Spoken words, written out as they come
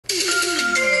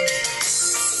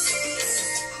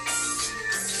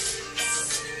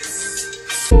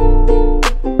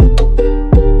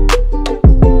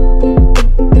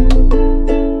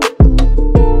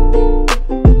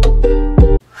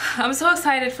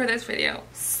excited for this video.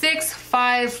 6,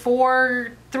 5,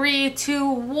 4, 3, 2,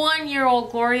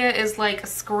 1-year-old Gloria is like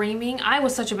screaming. I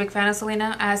was such a big fan of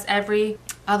Selena, as every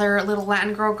other little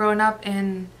Latin girl growing up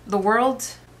in the world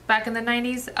back in the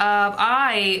 90s.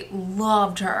 I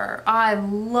loved her. I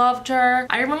loved her.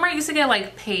 I remember I used to get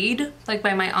like paid like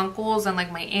by my uncles and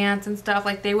like my aunts and stuff.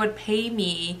 Like they would pay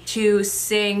me to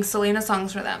sing Selena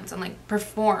songs for them and like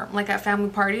perform like at family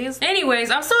parties. Anyways,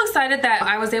 I'm so excited that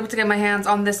I was able to get my hands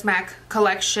on this MAC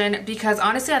collection because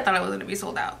honestly I thought it was gonna be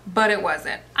sold out, but it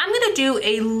wasn't. I'm gonna do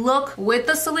a look with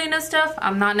the Selena stuff.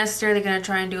 I'm not necessarily gonna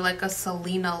try and do like a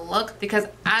Selena look because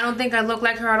I don't think I look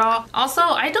like her at all. Also,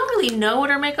 I don't really know what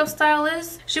her makeup style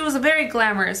is. She was a very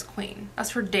glamorous queen,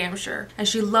 that's for damn sure, and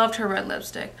she loved her red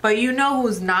lipstick. But you know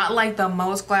who's not like the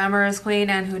most glamorous queen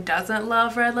and who doesn't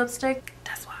love red lipstick?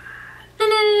 That's why.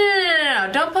 No,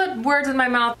 don't put words in my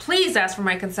mouth. Please ask for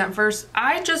my consent first.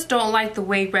 I just don't like the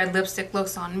way red lipstick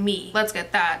looks on me. Let's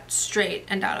get that straight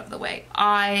and out of the way.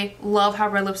 I love how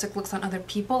red lipstick looks on other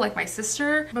people, like my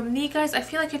sister. But me, guys, I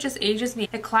feel like it just ages me.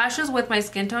 It clashes with my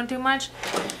skin tone too much,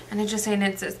 and it just ain't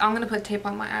it. I'm gonna put tape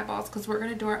on my eyeballs because we're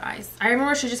gonna do our eyes. I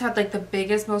remember she just had like the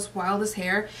biggest, most wildest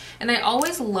hair, and I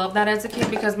always loved that as a kid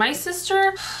because my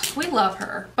sister, we love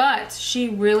her, but she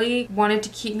really wanted to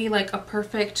keep me like a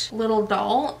perfect little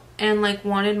doll and like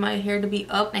wanted my hair to be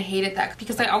up. I hated that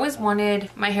because I always wanted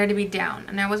my hair to be down,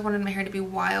 and I always wanted my hair to be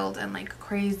wild and like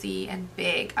crazy and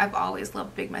big. I've always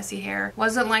loved big messy hair.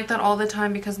 Wasn't like that all the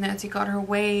time because Nancy got her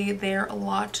way there a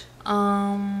lot.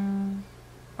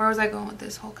 Where was I going with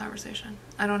this whole conversation?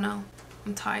 I don't know.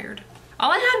 I'm tired.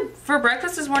 All I had for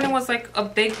breakfast this morning was like a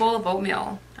big bowl of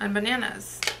oatmeal and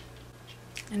bananas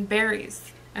and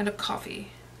berries and a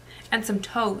coffee and some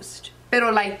toast. Pero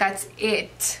like that's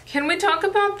it. Can we talk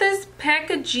about this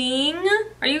packaging?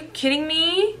 Are you kidding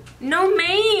me? No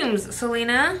memes,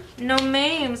 Selena. No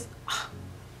memes.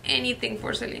 Anything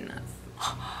for Selena.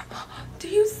 Do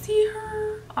you see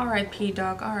her? R.I.P.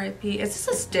 dog, R.I.P. Is this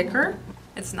a sticker?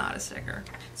 It's not a sticker.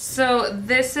 So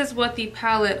this is what the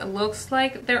palette looks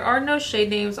like. There are no shade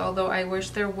names, although I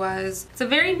wish there was. It's a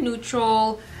very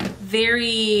neutral,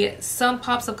 very some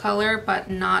pops of color, but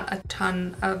not a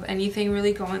ton of anything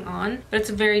really going on. But it's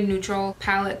a very neutral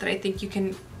palette that I think you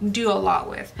can do a lot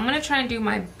with. I'm gonna try and do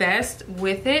my best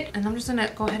with it, and I'm just gonna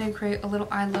go ahead and create a little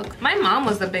eye look. My mom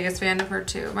was the biggest fan of her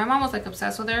too. My mom was like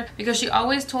obsessed with her because she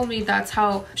always told me that's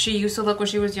how she used to look when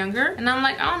she was younger, and I'm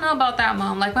like, I don't know about that,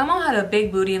 mom. Like my mom had a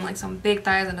big booty and like some big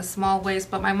thighs and a small waist,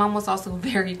 but my mom was also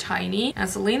very tiny, and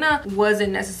Selena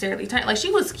wasn't necessarily tiny. Like she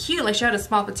was cute, like she had a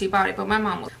small petite body, but my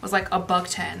mom was like a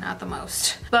 $110 at the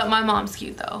most. But my mom's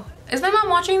cute though. Is my mom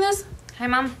watching this? Hi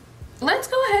mom. Let's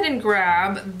go ahead and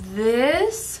grab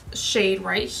this shade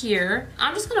right here.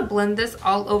 I'm just gonna blend this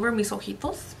all over mis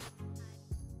ojitos.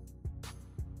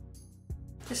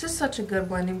 This is such a good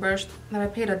blending brush that I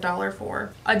paid $1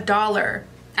 for. $1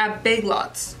 at Big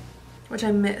Lots, which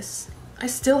I miss. I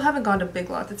still haven't gone to Big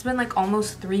Lots. It's been like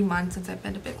almost 3 months since I've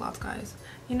been to Big Lots, guys.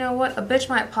 You know what? A bitch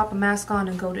might pop a mask on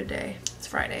and go today. It's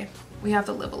Friday. We have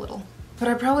to live a little. But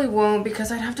I probably won't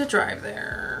because I'd have to drive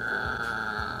there.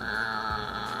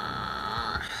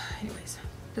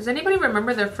 Does anybody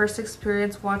remember their first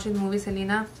experience watching the movie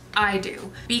Selena? I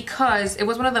do, because it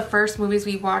was one of the first movies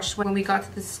we watched when we got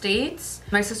to the States.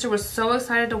 My sister was so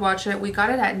excited to watch it. We got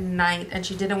it at night and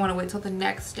she didn't want to wait till the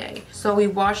next day. So we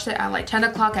watched it at like 10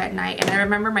 o'clock at night, and I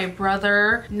remember my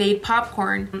brother made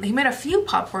popcorn. He made a few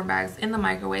popcorn bags in the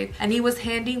microwave and he was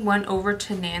handing one over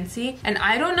to Nancy. And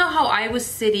I don't know how I was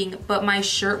sitting, but my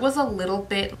shirt was a little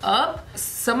bit up.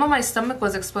 Some of my stomach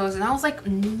was exposed, and I was like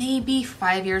maybe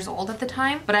 5 years old at the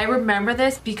time. But I remember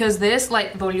this because this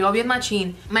like dolió bien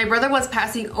machín. My brother was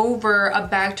passing over a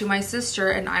bag to my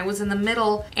sister and I was in the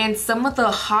middle, and some of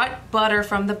the hot butter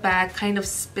from the bag kind of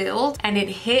spilled and it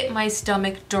hit my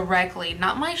stomach directly.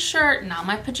 Not my shirt, not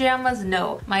my pajamas,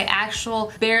 no. My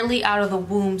actual barely out of the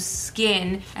womb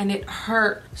skin, and it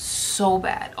hurt so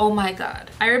bad. Oh my god.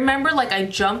 I remember like I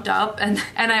jumped up and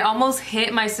I almost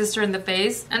hit my sister in the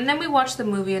face, and then we watched the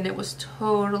movie and it was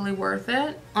totally worth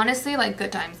it. Honestly, like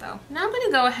good times though. Now I'm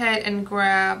gonna go ahead and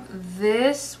grab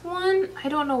this one. I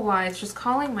don't know why, it's just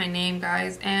calling my name,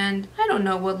 guys, and I don't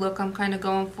know what look I'm kind of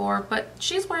going for, but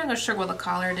she's wearing a shirt with a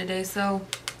collar today, so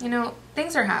you know,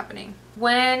 things are happening.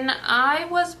 When I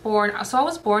was born, so I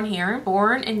was born here,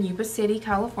 born in Yuba City,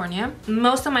 California.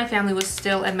 Most of my family was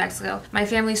still in Mexico. My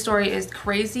family story is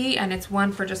crazy and it's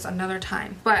one for just another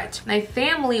time. But my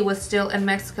family was still in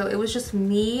Mexico. It was just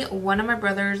me, one of my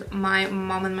brothers, my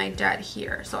mom, and my dad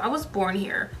here. So I was born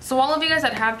here. So all of you guys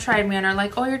that have tried me and are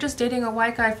like, oh, you're just dating a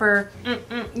white guy for,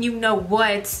 you know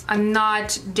what? I'm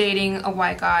not dating a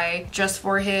white guy just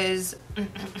for his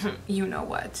you know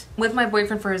what. With my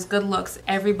boyfriend for his good looks,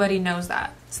 everybody knows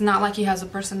that. It's not like he has a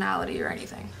personality or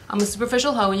anything. I'm a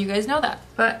superficial hoe and you guys know that.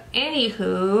 But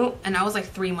anywho, and I was like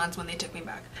 3 months when they took me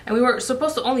back. And we were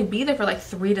supposed to only be there for like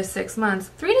 3 to 6 months.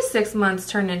 3 to 6 months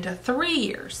turned into 3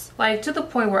 years. Like to the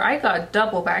point where I got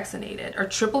double vaccinated or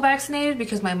triple vaccinated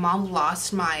because my mom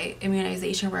lost my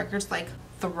immunization records like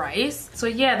thrice. So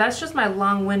yeah, that's just my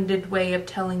long-winded way of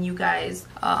telling you guys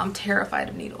I'm terrified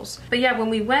of needles. But yeah,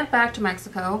 when we went back to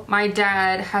Mexico, my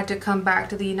dad had to come back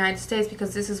to the United States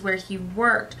because this is where he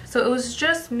worked. So it was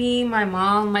just me, my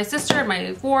mom, my sister, and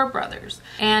my 4 brothers.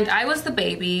 And I was the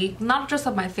baby, not just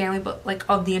of my family, but like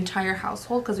of the entire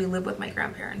household because we lived with my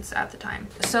grandparents at the time.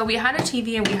 So we had a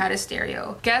TV and we had a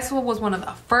stereo. Guess what was one of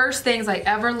the first things I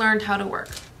ever learned how to work?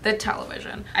 The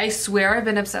television. I swear I've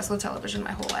been obsessed with television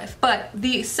my whole life. But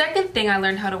the second thing I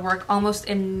learned how to work almost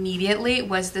immediately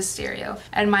was the stereo.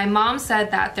 And my mom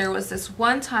said that there was this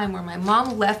one time where my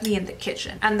mom left me in the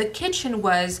kitchen. And the kitchen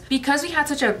was, because we had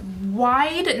such a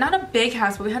wide, not a big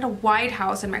house, but we had a wide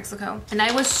house in Mexico. And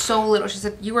I was so little. She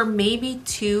said, you were maybe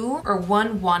 2 or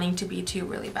 1 wanting to be 2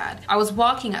 really bad. I was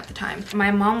walking at the time. My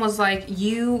mom was like,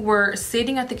 you were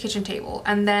sitting at the kitchen table.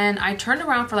 And then I turned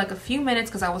around for like a few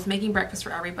minutes because I was making breakfast for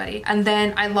everybody. And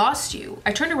then I lost you.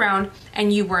 I turned around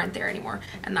and you weren't there anymore.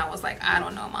 And I was like, I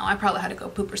don't know, Mom. I probably had to go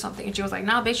poop or something. And she was like,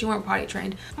 nah, bitch, you weren't potty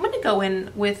trained. I'm gonna go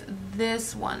in with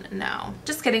this one now.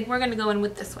 Just kidding. We're gonna go in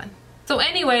with this one. So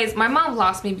anyways, my mom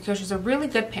lost me because she's a really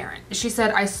good parent. She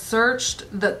said I searched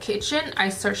the kitchen, I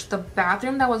searched the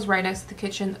bathroom that was right next to the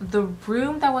kitchen, the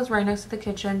room that was right next to the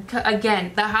kitchen.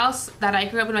 Again, the house that I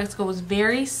grew up in Mexico was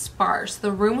very sparse.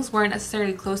 The rooms weren't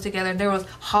necessarily close together. There was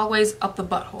hallways up the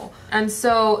butthole. And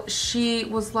so she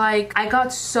was like, I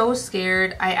got so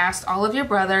scared. I asked all of your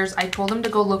brothers. I told them to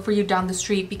go look for you down the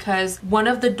street because one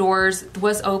of the doors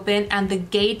was open and the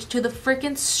gate to the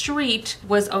freaking street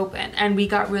was open. And we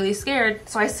got really scared.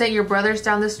 So I sent your brothers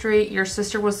down the street. Your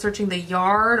sister was searching the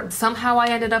yard. Somehow I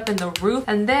ended up in the roof.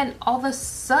 And then all of a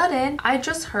sudden, I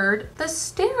just heard the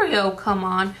stereo come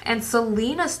on and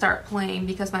Selena start playing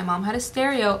because my mom had a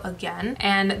stereo again.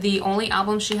 And the only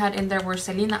albums she had in there were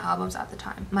Selena albums at the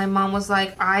time. My mom was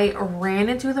like, I ran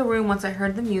into the room once I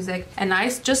heard the music and I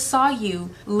just saw you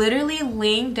literally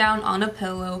laying down on a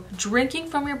pillow, drinking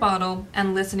from your bottle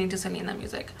and listening to Selena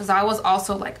music. Because I was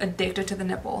also like addicted to the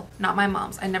nipple. Not my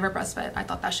mom's. I never breastfed. I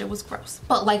thought that shit was gross.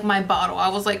 But like my bottle, I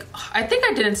was like, I think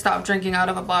I didn't stop drinking out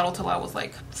of a bottle till I was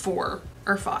like 4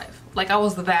 or 5. Like I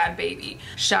was the bad baby.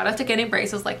 Shout out to getting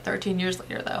braces like 13 years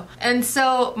later though. And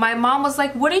so my mom was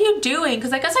like, what are you doing?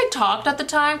 Because I guess I talked at the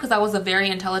time because I was a very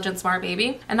intelligent, smart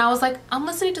baby. And I was like, I'm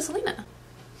listening to Selena.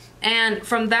 And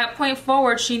from that point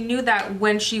forward, she knew that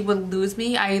when she would lose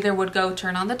me, I either would go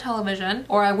turn on the television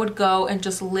or I would go and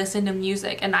just listen to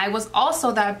music. And I was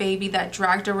also that baby that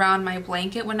dragged around my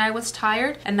blanket when I was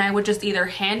tired and I would just either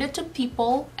hand it to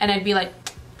people and I'd be like,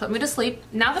 put me to sleep.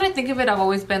 Now that I think of it, I've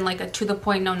always been like a to the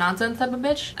point, no nonsense type of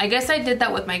bitch. I guess I did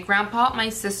that with my grandpa, my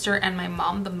sister, and my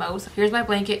mom the most. Here's my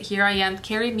blanket, here I am,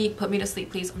 carry me, put me to sleep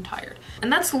please, I'm tired.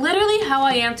 And that's literally how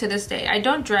I am to this day. I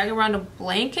don't drag around a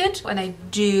blanket and I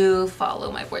do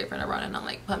follow my boyfriend around and I'm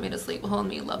like, put me to sleep, hold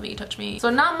me, love me, touch me.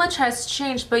 So not much has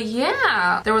changed, but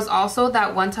yeah. There was also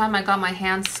that one time I got my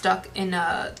hand stuck in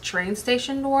a train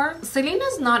station door.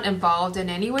 Selena's not involved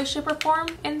in any way, shape, or form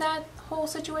in that whole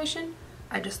situation.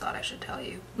 I just thought I should tell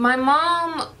you. My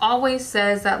mom always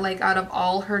says that like out of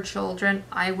all her children,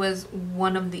 I was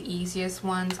one of the easiest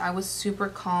ones. I was super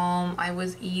calm. I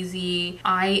was easy.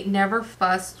 I never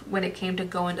fussed when it came to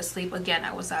going to sleep. Again,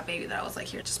 I was that baby that I was like,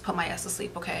 here, just put my ass to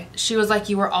sleep, okay? She was like,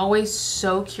 you were always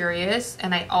so curious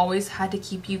and I always had to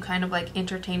keep you kind of like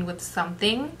entertained with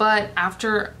something. But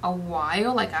after a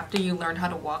while, like after you learned how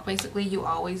to walk, basically, you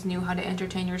always knew how to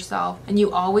entertain yourself and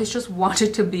you always just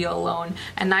wanted to be alone.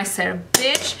 And I said,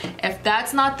 bitch, if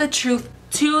that's not the truth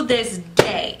to this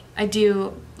day. I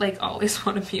do like always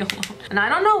want to be alone. And I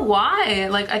don't know why.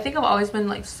 Like, I think I've always been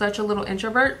like such a little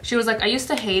introvert. She was like, I used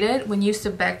to hate it when you used to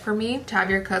beg for me to have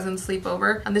your cousin sleep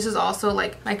over. And this is also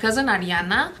like my cousin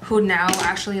Ariana, who now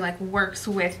actually like works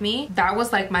with me. That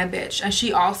was like my bitch. And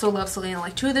she also loves Selena.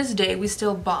 Like to this day, we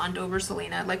still bond over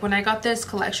Selena. Like when I got this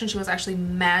collection, she was actually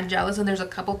mad jealous. And there's a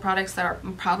couple products that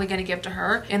I'm probably gonna give to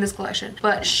her in this collection.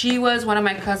 But she was one of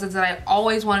my cousins that I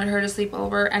always wanted her to sleep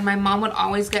over. And my mom would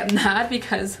always get mad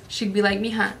because she'd be like,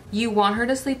 Mija, you want her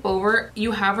to sleep over,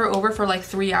 you have her over for like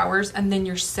 3 hours, and then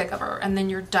you're sick of her, and then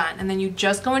you're done, and then you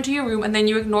just go into your room, and then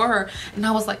you ignore her. And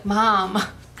I was like, Mom,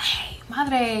 hey,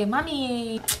 madre,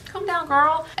 mommy, calm down,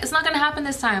 girl. It's not gonna happen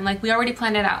this time. Like, we already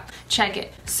planned it out. Check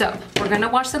it. So we're gonna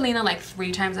watch Selena like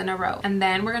 3 times in a row, and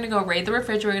then we're gonna go raid the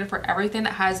refrigerator for everything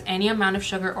that has any amount of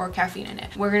sugar or caffeine in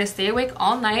it. We're gonna stay awake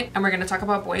all night, and we're gonna talk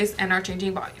about boys and our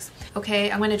changing bodies.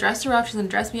 Okay, I'm gonna dress her up. She's gonna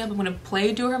dress me up. I'm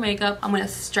gonna do her makeup. I'm gonna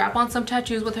strap on some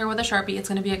tattoos with her with a Sharpie. It's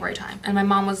gonna be a great time. And my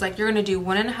mom was like, you're gonna do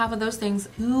 1.5 of those things,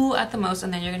 2 at the most,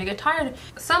 and then you're gonna get tired.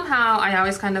 Somehow I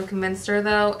always kind of convinced her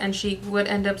though, and she would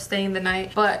end up staying the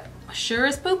night. But sure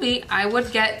as poopy, I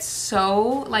would get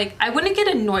so like, I wouldn't get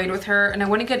annoyed with her and I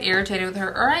wouldn't get irritated with her,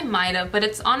 or I might have, but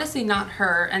it's honestly not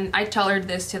her. And I tell her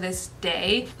this to this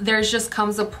day. There's just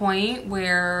comes a point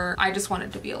where I just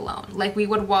wanted to be alone. Like, we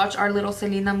would watch our little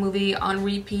Selena movie on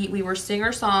repeat. We would sing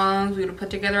our songs. We would put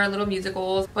together our little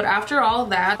musicals. But after all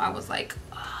that, I was like,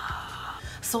 ah.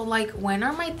 So like, when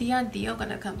are my tia and Tio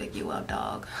gonna come pick you up,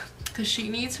 dog? Because she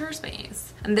needs her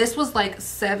space. And this was like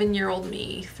 7-year-old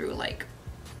me through like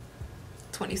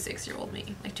 26-year-old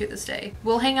me, like to this day.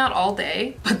 We'll hang out all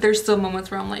day, but there's still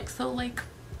moments where I'm like, so like,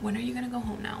 when are you gonna go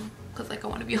home now? Because like, I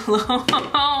want to be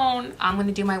alone. I'm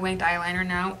gonna do my winged eyeliner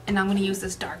now, and I'm gonna use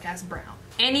this dark ass brown.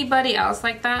 Anybody else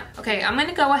like that? Okay, I'm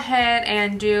gonna go ahead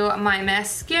and do my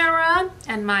mascara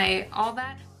and my all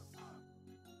that.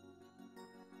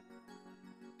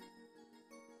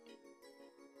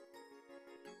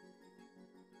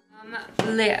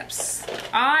 Lips.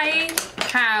 I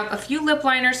have a few lip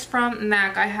liners from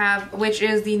MAC. I have, which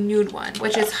is the nude one,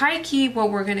 which is high-key what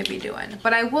we're gonna be doing.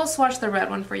 But I will swatch the red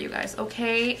one for you guys,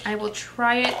 okay? I will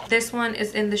try it. This one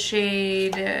is in the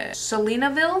shade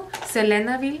Selenaville.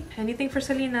 Anything for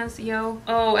Selena's, yo.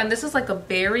 Oh, and this is like a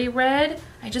berry red.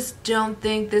 I just don't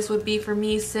think this would be for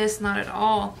me, sis. Not at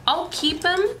all. I'll keep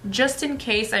them just in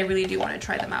case I really do want to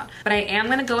try them out. But I am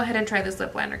gonna go ahead and try this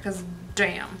lip liner because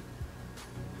damn.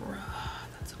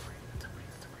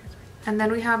 And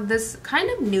then we have this kind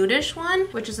of nudish one,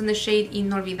 which is in the shade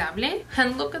Inolvidable.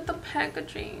 And look at the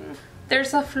packaging.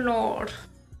 There's a flor.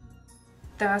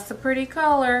 That's a pretty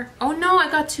color. Oh no, I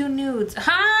got 2 nudes.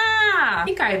 Ha! I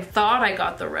think I thought I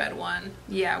got the red one.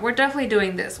 Yeah, we're definitely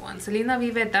doing this one.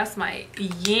 Selenaville, that's my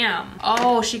yam.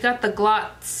 Oh, she got the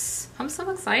glots. I'm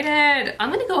so excited. I'm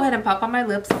gonna go ahead and pop on my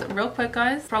lips real quick,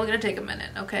 guys. Probably gonna take a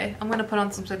minute, okay? I'm gonna put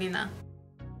on some Selena.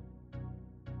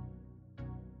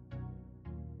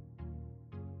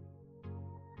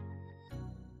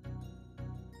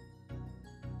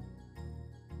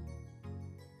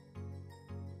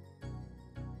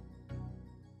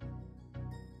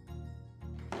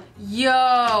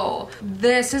 Yo,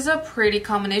 this is a pretty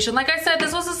combination. Like I said,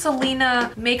 this was a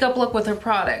Selena makeup look with her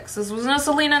products. This wasn't a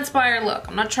Selena inspired look.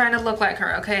 I'm not trying to look like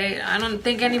her, okay? I don't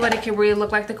think anybody can really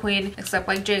look like the queen except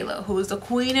like J-Lo, who is the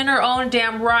queen in her own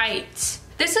damn right.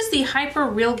 This is the Hyper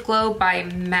Real Glow by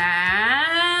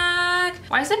MAC.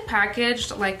 Why is it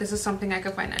packaged like this is something I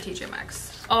could find at TJ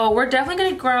Maxx? Oh, we're definitely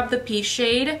gonna grab the peach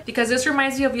shade because this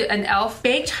reminds me of an e.l.f.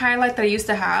 baked highlight that I used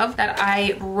to have that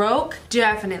I broke.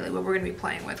 Definitely what we're gonna be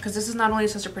playing with, because this is not only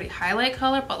such a pretty highlight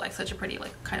color, but like such a pretty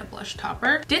like kind of blush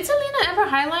topper. Did Selena ever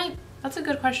highlight? That's a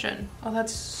good question. Oh,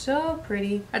 that's so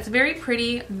pretty. That's very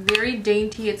pretty, very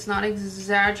dainty. It's not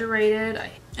exaggerated.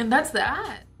 And that's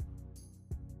that.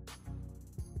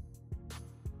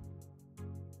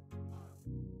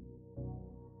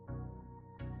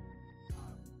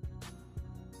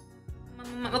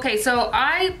 Okay, so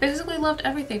I basically loved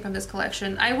everything from this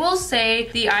collection. I will say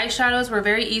the eyeshadows were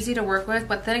very easy to work with,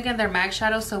 but then again, they're MAC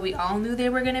shadows, so we all knew they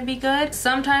were gonna be good.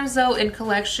 Sometimes though, in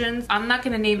collections, I'm not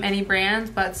gonna name any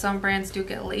brands, but some brands do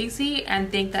get lazy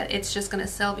and think that it's just gonna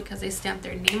sell because they stamp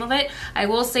their name of it. I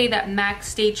will say that MAC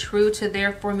stayed true to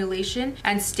their formulation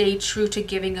and stayed true to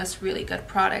giving us really good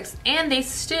products. And they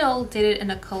still did it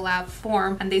in a collab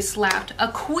form, and they slapped a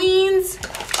queen's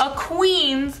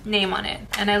name on it.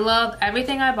 And I love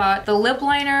everything I bought. The lip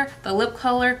liner, the lip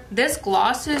color. This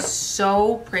gloss is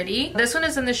so pretty. This one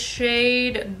is in the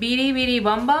shade Beady Beady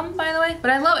Bum Bum, by the way.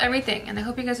 But I love everything, and I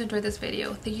hope you guys enjoyed this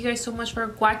video. Thank you guys so much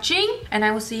for watching, and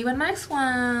I will see you in the next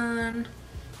one.